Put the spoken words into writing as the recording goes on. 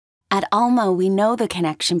At Alma, we know the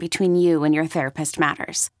connection between you and your therapist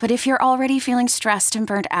matters. But if you're already feeling stressed and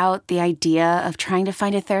burnt out, the idea of trying to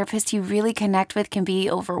find a therapist you really connect with can be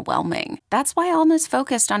overwhelming. That's why Alma's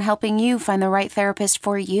focused on helping you find the right therapist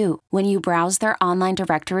for you. When you browse their online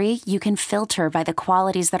directory, you can filter by the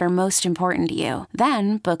qualities that are most important to you.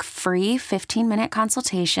 Then book free 15-minute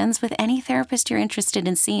consultations with any therapist you're interested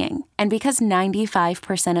in seeing. And because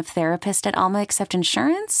 95% of therapists at Alma accept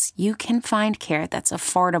insurance, you can find care that's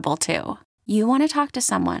affordable too. You want to talk to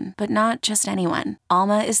someone, but not just anyone.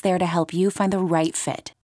 Alma is there to help you find the right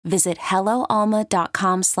fit. Visit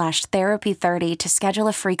helloalma.com/therapy30 to schedule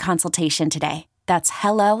a free consultation today. That's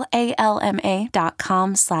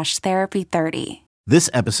helloalma.com/therapy30. This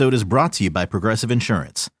episode is brought to you by Progressive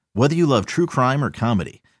Insurance. Whether you love true crime or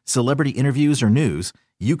comedy, celebrity interviews or news,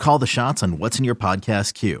 you call the shots on what's in your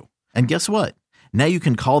podcast queue. And guess what? Now you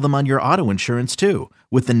can call them on your auto insurance too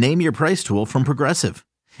with the Name Your Price tool from Progressive.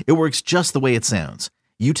 It works just the way it sounds.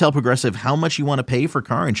 You tell Progressive how much you want to pay for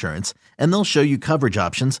car insurance, and they'll show you coverage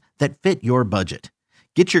options that fit your budget.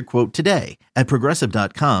 Get your quote today at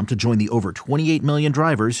Progressive.com to join the over 28 million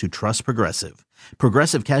drivers who trust Progressive.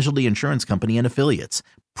 Progressive Casualty Insurance Company and Affiliates.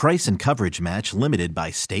 Price and coverage match limited by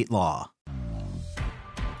state law.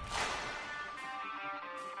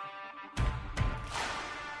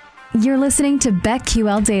 You're listening to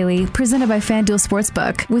BetQL Daily, presented by FanDuel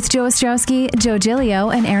Sportsbook, with Joe Ostrowski, Joe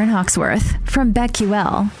Giglio, and Aaron Hawksworth from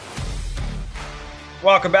BetQL.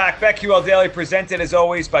 Welcome back. BetQL Daily, presented as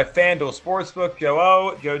always by FanDuel Sportsbook. Joe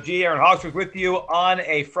O, Joe G, Aaron Hawksworth with you on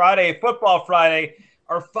a Friday, Football Friday,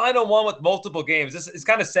 our final one with multiple games. This is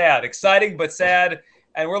kind of sad, exciting but sad,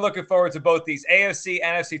 and we're looking forward to both these AFC,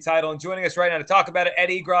 NFC title. And joining us right now to talk about it, Ed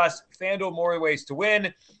Egros, FanDuel More Ways to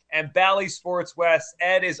Win, and Bally Sports West.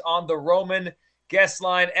 Ed is on the Roman guest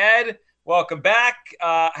line. Ed, welcome back.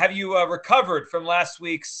 Have you recovered from last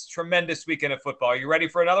week's tremendous weekend of football? Are you ready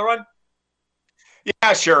for another one?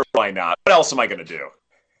 Yeah, sure. Why not? What else am I going to do?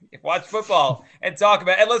 Watch football and talk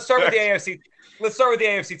about it. And let's start with the AFC. Let's start with the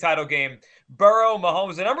AFC title game. Burrow,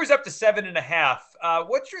 Mahomes. The number's up to 7.5.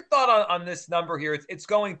 What's your thought on this number here? It's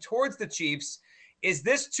going towards the Chiefs. Is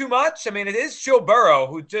this too much? I mean, it is Joe Burrow,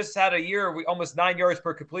 who just had a year, almost 9 yards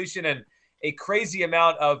per completion and a crazy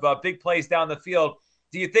amount of big plays down the field.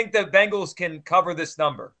 Do you think the Bengals can cover this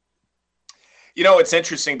number? You know, it's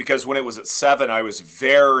interesting because when it was at 7, I was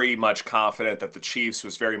very much confident that the Chiefs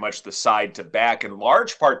was very much the side to back, in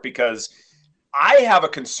large part because I have a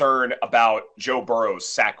concern about Joe Burrow's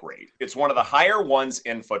sack rate. It's one of the higher ones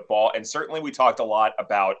in football, and certainly we talked a lot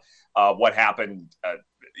about what happened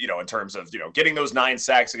in terms of, getting those 9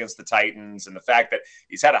 sacks against the Titans and the fact that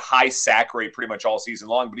he's had a high sack rate pretty much all season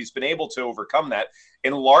long, but he's been able to overcome that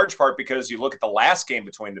in large part because you look at the last game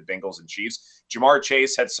between the Bengals and Chiefs, Jamar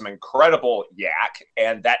Chase had some incredible yak,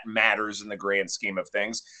 and that matters in the grand scheme of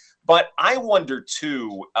things. But I wonder,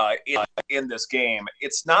 too, in this game,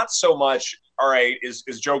 it's not so much, all right, is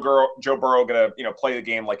Joe Burrow going to, play the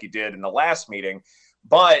game like he did in the last meeting,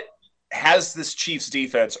 but has this Chiefs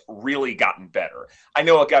defense really gotten better? I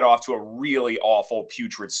know it got off to a really awful,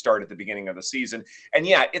 putrid start at the beginning of the season. And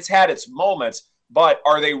yeah, it's had its moments, but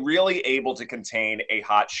are they really able to contain a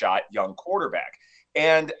hotshot young quarterback?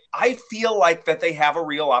 And I feel like that they have a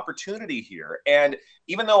real opportunity here. And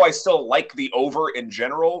even though I still like the over in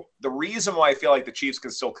general, the reason why I feel like the Chiefs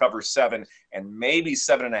can still cover 7 and maybe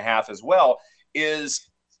 7.5 as well is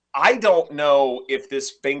I don't know if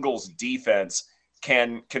this Bengals defense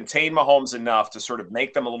can contain Mahomes enough to sort of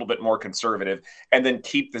make them a little bit more conservative and then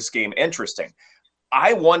keep this game interesting.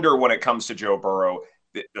 I wonder when it comes to Joe Burrow,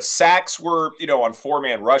 the sacks were, on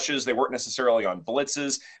 4-man rushes. They weren't necessarily on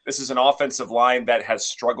blitzes. This is an offensive line that has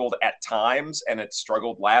struggled at times, and it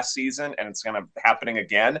struggled last season, and it's kind of happening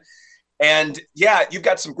again. And yeah, you've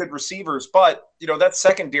got some good receivers, but that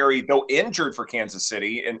secondary, though injured for Kansas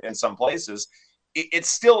City in some places, it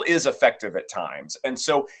still is effective at times. And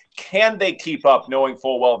so can they keep up knowing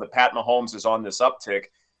full well that Pat Mahomes is on this uptick?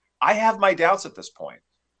 I have my doubts at this point.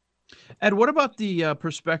 Ed, what about the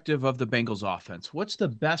perspective of the Bengals offense? What's the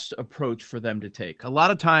best approach for them to take? A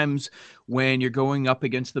lot of times when you're going up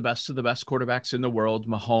against the best of the best quarterbacks in the world,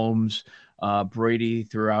 Mahomes, Brady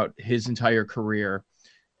throughout his entire career,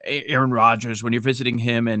 Aaron Rodgers, when you're visiting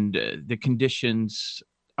him and the conditions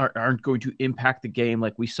aren't going to impact the game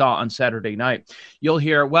like we saw on Saturday night, you'll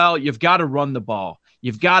hear, well, you've got to run the ball.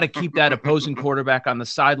 You've got to keep that opposing quarterback on the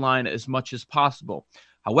sideline as much as possible.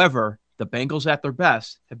 However, the Bengals at their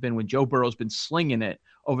best have been when Joe Burrow's been slinging it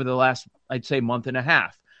over the last, I'd say, month and a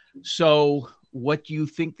half. So what do you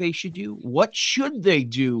think they should do? What should they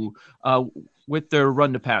do with their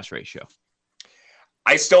run-to-pass ratio?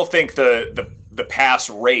 I still think the pass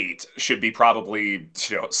rate should be probably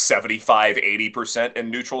 75, 80% in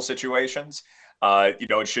neutral situations.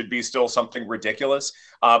 It should be still something ridiculous.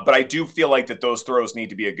 But I do feel like that those throws need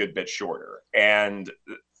to be a good bit shorter. And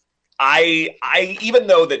I even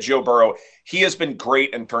though that Joe Burrow, he has been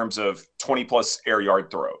great in terms of 20+ air yard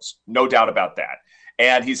throws, no doubt about that.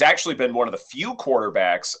 And he's actually been one of the few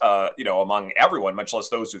quarterbacks, among everyone, much less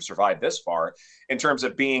those who've survived this far, in terms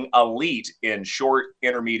of being elite in short,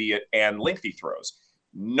 intermediate, and lengthy throws.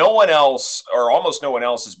 No one else, or almost no one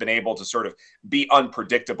else, has been able to sort of be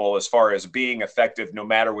unpredictable as far as being effective no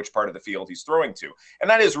matter which part of the field he's throwing to. And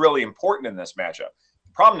that is really important in this matchup.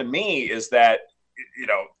 The problem to me is that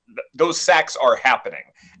those sacks are happening,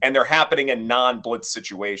 and they're happening in non-blitz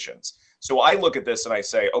situations. So I look at this and I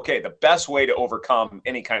say, okay, the best way to overcome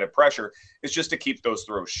any kind of pressure is just to keep those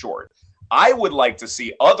throws short. I would like to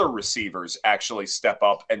see other receivers actually step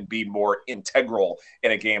up and be more integral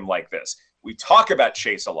in a game like this. We talk about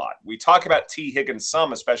Chase a lot. We talk about T. Higgins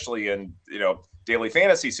some, especially in daily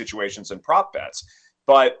fantasy situations and prop bets.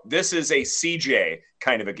 But this is a CJ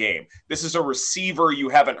kind of a game. This is a receiver you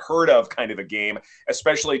haven't heard of kind of a game,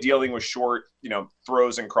 especially dealing with short,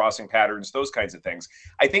 throws and crossing patterns, those kinds of things.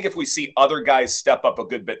 I think if we see other guys step up a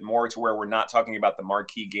good bit more to where we're not talking about the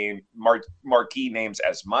marquee names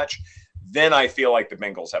as much, then I feel like the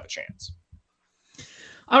Bengals have a chance.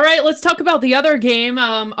 All right, let's talk about the other game.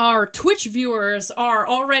 Our Twitch viewers are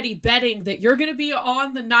already betting that you're going to be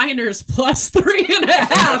on the Niners plus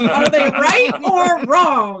 3.5. Are they right or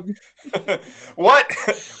wrong? What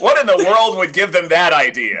in the world would give them that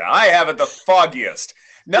idea? I haven't the foggiest.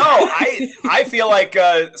 No, I feel like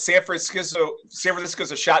San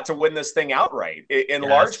Francisco's a shot to win this thing outright. In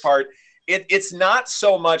large part, it's not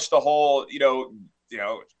so much the whole,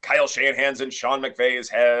 Kyle Shanahan's in Sean McVay's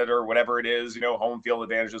head or whatever it is, home field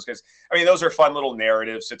advantages. Because those are fun little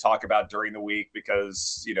narratives to talk about during the week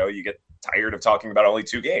because, you get tired of talking about only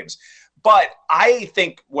 2 games. But I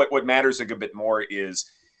think what matters a good bit more is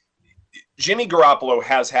Jimmy Garoppolo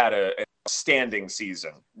has had a standing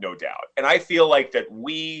season, no doubt. And I feel like that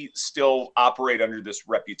we still operate under this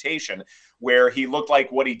reputation where he looked like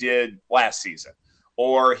what he did last season.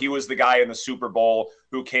 Or he was the guy in the Super Bowl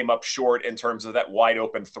who came up short in terms of that wide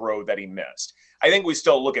open throw that he missed. I think we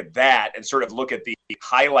still look at that and sort of look at the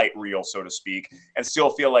highlight reel, so to speak, and still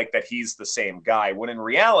feel like that he's the same guy, when in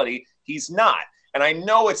reality, he's not. And I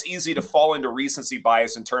know it's easy to fall into recency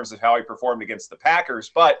bias in terms of how he performed against the Packers,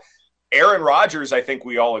 but Aaron Rodgers, I think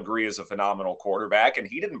we all agree, is a phenomenal quarterback, and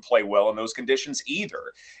he didn't play well in those conditions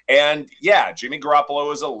either. And yeah, Jimmy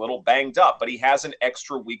Garoppolo is a little banged up, but he has an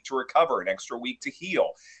extra week to recover, an extra week to heal.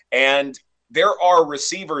 And there are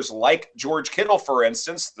receivers like George Kittle, for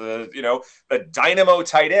instance, the dynamo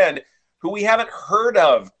tight end, who we haven't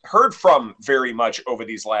heard from very much over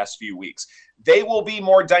these last few weeks. They will be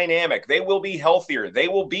more dynamic. They will be healthier. They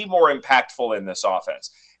will be more impactful in this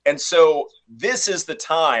offense. And so this is the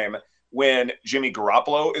time when Jimmy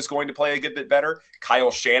Garoppolo is going to play a good bit better.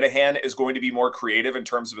 Kyle Shanahan is going to be more creative in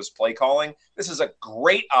terms of his play calling. This is a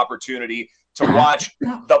great opportunity to watch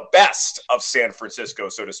the best of San Francisco,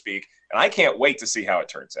 so to speak. And I can't wait to see how it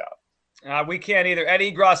turns out. We can't either. Ed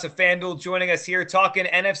Egros of FanDuel joining us here talking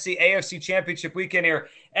NFC, AFC Championship weekend here.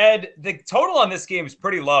 Ed, the total on this game is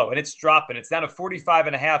pretty low, and it's dropping. It's down to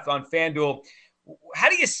 45.5 on FanDuel. How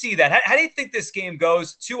do you see that? How do you think this game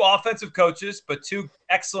goes? 2 offensive coaches, but 2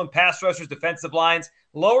 excellent pass rushers, defensive lines.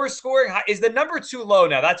 Lower scoring. Is the number too low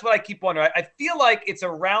now? That's what I keep wondering. I feel like it's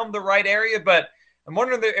around the right area, but I'm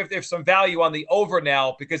wondering if there's some value on the over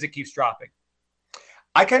now because it keeps dropping.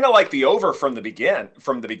 I kind of like the over from the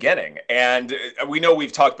beginning. And we know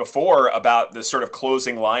we've talked before about the sort of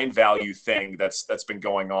closing line value thing that's been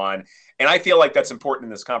going on. And I feel like that's important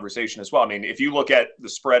in this conversation as well. I mean, if you look at the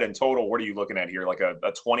spread in total, what are you looking at here? Like a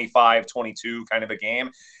 25-22 kind of a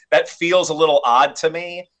game? That feels a little odd to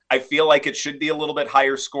me. I feel like it should be a little bit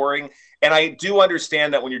higher scoring. And I do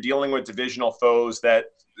understand that when you're dealing with divisional foes that,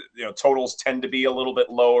 totals tend to be a little bit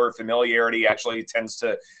lower. Familiarity actually tends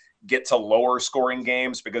to get to lower scoring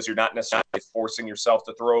games because you're not necessarily forcing yourself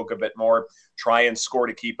to throw a good bit more, try and score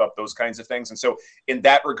to keep up, those kinds of things. And so in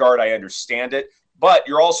that regard, I understand it, but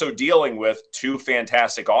you're also dealing with 2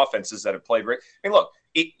 fantastic offenses that have played great. I mean, look,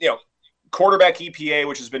 quarterback EPA,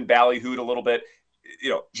 which has been ballyhooed a little bit,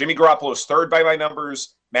 Jimmy Garoppolo is 3rd by my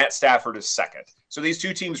numbers. Matt Stafford is 2nd. So these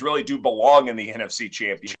 2 teams really do belong in the NFC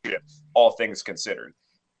Championship, all things considered.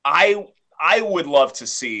 I would love to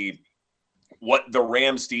see what the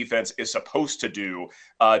Rams defense is supposed to do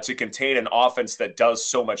to contain an offense that does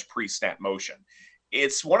so much pre-snap motion.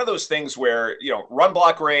 It's one of those things where, run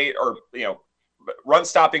block rate or, run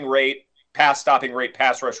stopping rate pass stopping rate,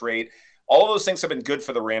 pass rush rate. All of those things have been good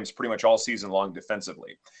for the Rams pretty much all season long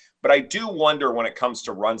defensively. But I do wonder when it comes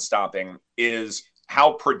to run stopping is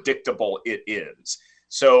how predictable it is.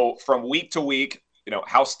 So from week to week,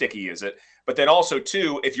 how sticky is it? But then also,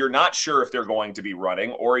 too, if you're not sure if they're going to be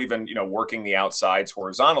running or even, working the outsides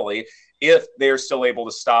horizontally, if they're still able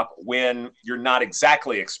to stop when you're not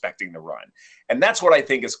exactly expecting the run. And that's what I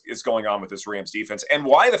think is going on with this Rams defense and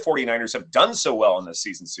why the 49ers have done so well in this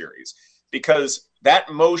season series, because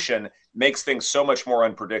that motion makes things so much more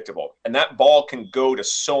unpredictable. And that ball can go to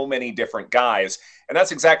so many different guys. And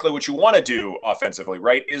that's exactly what you want to do offensively,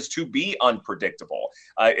 right? Is to be unpredictable.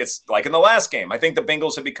 It's like in the last game. I think the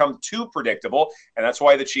Bengals have become too predictable. And that's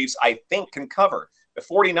why the Chiefs, I think, can cover. The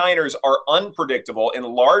 49ers are unpredictable in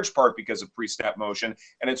large part because of pre-snap motion.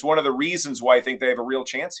 And it's one of the reasons why I think they have a real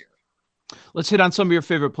chance here. Let's hit on some of your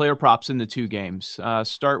favorite player props in the two games.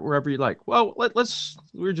 Start wherever you like. Well,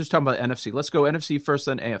 we were just talking about NFC. Let's go NFC first,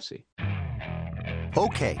 then AFC.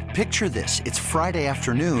 Okay, picture this. It's Friday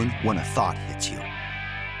afternoon when a thought hits you.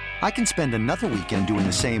 I can spend another weekend doing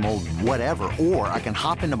the same old whatever, or I can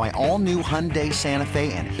hop into my all-new Hyundai Santa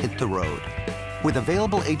Fe and hit the road. With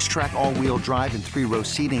available H-Track all-wheel drive and 3-row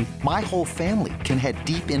seating, my whole family can head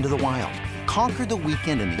deep into the wild. Conquer the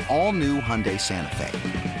weekend in the all-new Hyundai Santa Fe.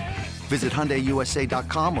 Visit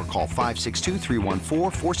HyundaiUSA.com or call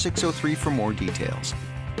 562-314-4603 for more details.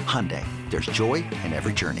 Hyundai, there's joy in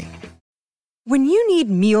every journey. When you need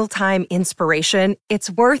mealtime inspiration,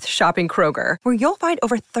 it's worth shopping Kroger, where you'll find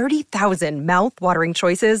over 30,000 mouth-watering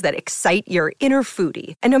choices that excite your inner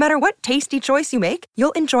foodie. And no matter what tasty choice you make,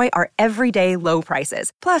 you'll enjoy our everyday low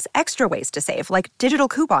prices, plus extra ways to save, like digital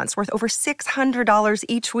coupons worth over $600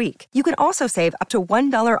 each week. You can also save up to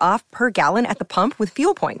 $1 off per gallon at the pump with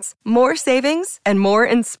fuel points. More savings and more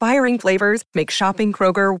inspiring flavors make shopping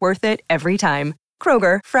Kroger worth it every time.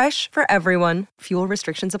 Kroger, fresh for everyone. Fuel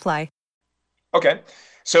restrictions apply. Okay.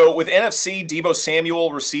 So with NFC, Deebo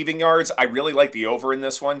Samuel receiving yards, I really like the over in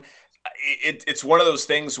this one. It's one of those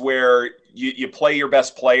things where you play your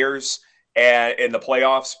best players in the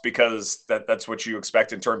playoffs because that's what you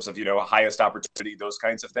expect in terms of, highest opportunity, those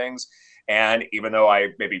kinds of things. And even though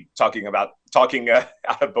I may be talking out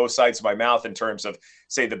of both sides of my mouth in terms of,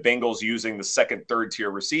 say, the Bengals using the second, third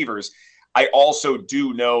tier receivers, I also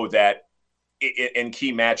do know that in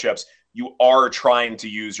key matchups, you are trying to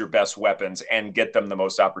use your best weapons and get them the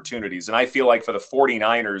most opportunities. And I feel like for the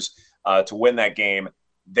 49ers to win that game,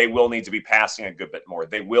 they will need to be passing a good bit more.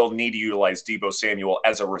 They will need to utilize Deebo Samuel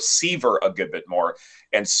as a receiver a good bit more.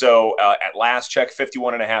 And so at last check,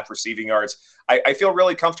 51.5 receiving yards. I feel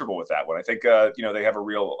really comfortable with that one. I think, they have a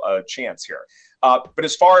real chance here. But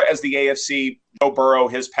as far as the AFC, Joe Burrow,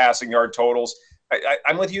 his passing yard totals,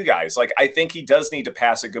 I'm with you guys. Like, I think he does need to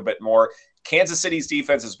pass a good bit more. Kansas City's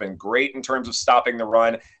defense has been great in terms of stopping the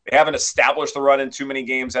run. They haven't established the run in too many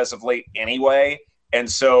games as of late anyway. And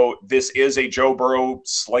so this is a Joe Burrow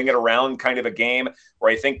sling it around kind of a game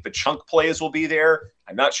where I think the chunk plays will be there.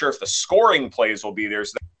 I'm not sure if the scoring plays will be there.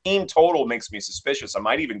 So the team total makes me suspicious. I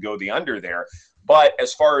might even go the under there. But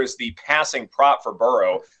as far as the passing prop for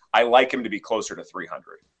Burrow, I like him to be closer to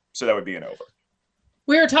 300. So that would be an over.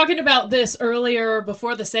 We were talking about this earlier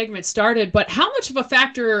before the segment started, but how much of a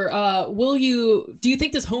factor do you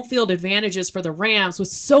think this home field advantage is for the Rams with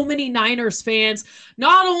so many Niners fans?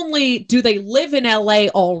 Not only do they live in LA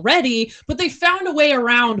already, but they found a way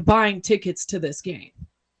around buying tickets to this game.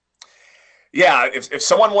 Yeah, if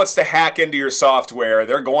someone wants to hack into your software,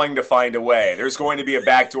 they're going to find a way. There's going to be a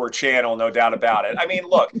backdoor channel, no doubt about it. I mean,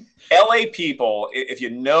 look, LA people, if you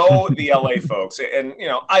know the LA folks, and,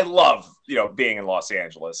 I love, being in Los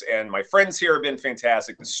Angeles, and my friends here have been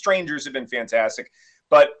fantastic. The strangers have been fantastic,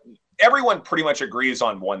 but everyone pretty much agrees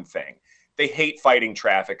on one thing. They hate fighting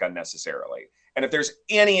traffic unnecessarily. And if there's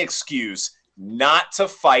any excuse not to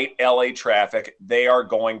fight LA traffic, they are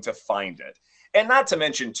going to find it. And not to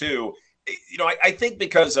mention, too, I think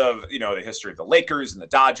because of, the history of the Lakers and the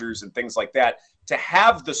Dodgers and things like that, to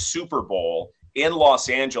have the Super Bowl in Los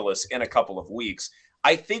Angeles in a couple of weeks,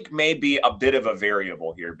 I think may be a bit of a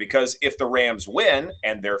variable here, because if the Rams win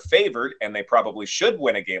and they're favored, and they probably should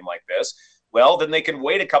win a game like this, well, then they can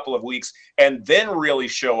wait a couple of weeks and then really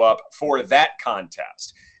show up for that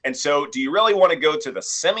contest. And so do you really want to go to the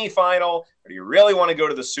semifinal, or do you really want to go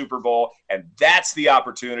to the Super Bowl? And that's the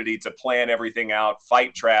opportunity to plan everything out,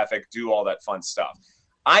 fight traffic, do all that fun stuff.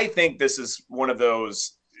 I think this is one of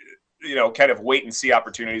those, kind of wait and see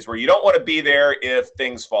opportunities where you don't want to be there if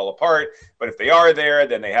things fall apart. But if they are there,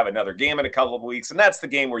 then they have another game in a couple of weeks. And that's the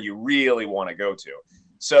game where you really want to go to.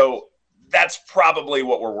 So that's probably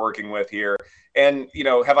what we're working with here. And,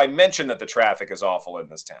 have I mentioned that the traffic is awful in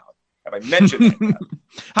this town? Have I mentioned that?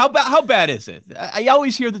 How bad is it? I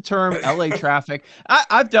always hear the term LA traffic.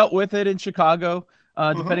 I've dealt with it in Chicago,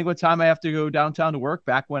 depending what time I have to go downtown to work,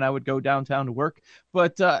 back when I would go downtown to work.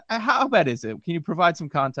 But how bad is it? Can you provide some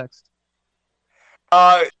context?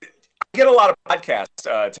 I get a lot of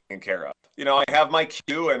podcasts taken care of. I have my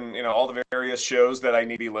queue and, all the various shows that I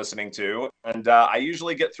need to be listening to. And I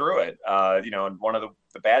usually get through it, in one of the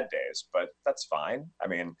bad days, but that's fine. I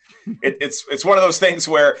mean, it's one of those things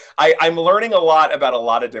where I'm learning a lot about a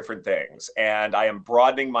lot of different things, and I am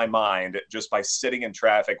broadening my mind just by sitting in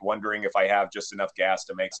traffic, wondering if I have just enough gas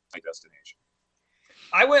to make my destination.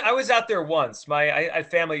 I was out there once. My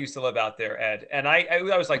family used to live out there, Ed, and I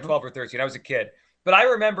was like 12 or 13. I was a kid. But I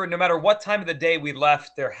remember no matter what time of the day we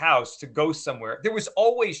left their house to go somewhere, there was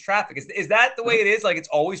always traffic. Is that the way it is? Like it's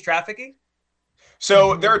always trafficy?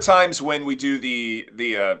 So there are times when we do the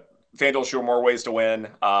FanDuel Show More Ways to Win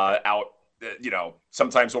out,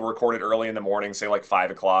 sometimes we'll record it early in the morning, say like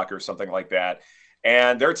 5 o'clock or something like that.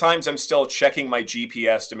 And there are times I'm still checking my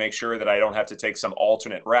GPS to make sure that I don't have to take some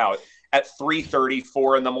alternate route at 3:30,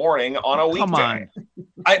 4 in the morning on a weekday. Come on.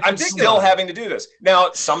 I'm still having to do this.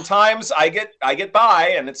 Now, sometimes I get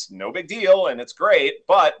by and it's no big deal and it's great,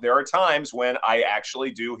 but there are times when I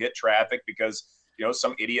actually do hit traffic because,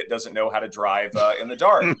 some idiot doesn't know how to drive in the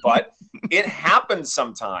dark. But it happens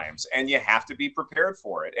sometimes, and you have to be prepared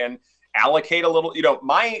for it and allocate a little.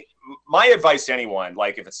 My advice to anyone,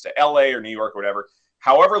 like if it's to LA or New York or whatever,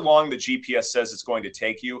 however long the GPS says it's going to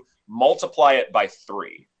take you, multiply it by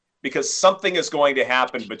 3. Because something is going to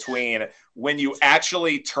happen between when you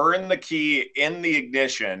actually turn the key in the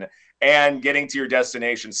ignition and getting to your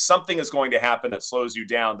destination. Something is going to happen that slows you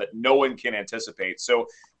down that no one can anticipate. So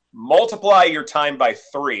multiply your time by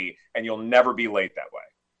 3 and you'll never be late that way.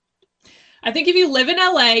 I think if you live in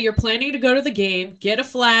LA, you're planning to go to the game, get a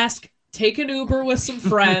flask, take an Uber with some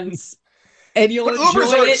friends, and you'll enjoy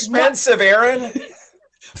Ubers are expensive, Aaron.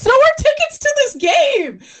 So are tickets to this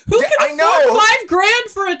game. Who can afford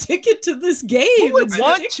 $5,000 for a ticket to this game? Who would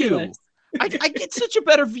want to? I get such a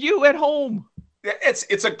better view at home.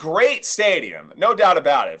 It's a great stadium, no doubt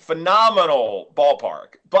about it. Phenomenal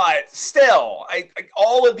ballpark, but still,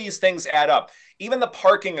 all of these things add up. Even the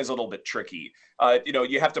parking is a little bit tricky.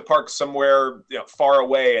 You have to park somewhere far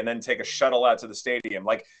away and then take a shuttle out to the stadium.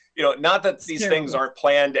 Not that these things aren't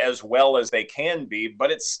planned as well as they can be,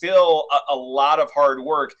 but it's still a lot of hard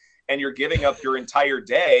work, and you're giving up your entire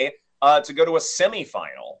day to go to a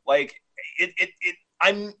semifinal.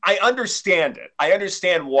 I understand it. I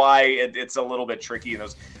understand why it's a little bit tricky in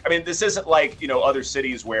those. I mean, this isn't like, other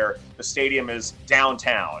cities where the stadium is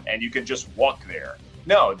downtown and you can just walk there.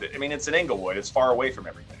 No, I mean, it's in Inglewood. It's far away from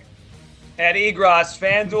everything. At Egros,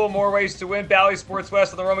 FanDuel, More Ways to Win, Bally Sports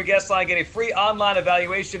West on the Roma guest line. Get a free online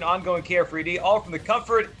evaluation, ongoing care for ED, all from the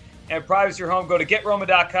comfort and privacy of your home. Go to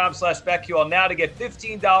GetRoman.com/BetQL now to get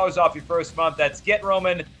 $15 off your first month. That's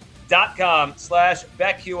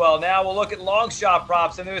GetRoman.com/BetQL. Now we'll look at long shot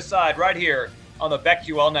props on the other side right here on the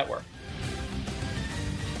BetQL Network.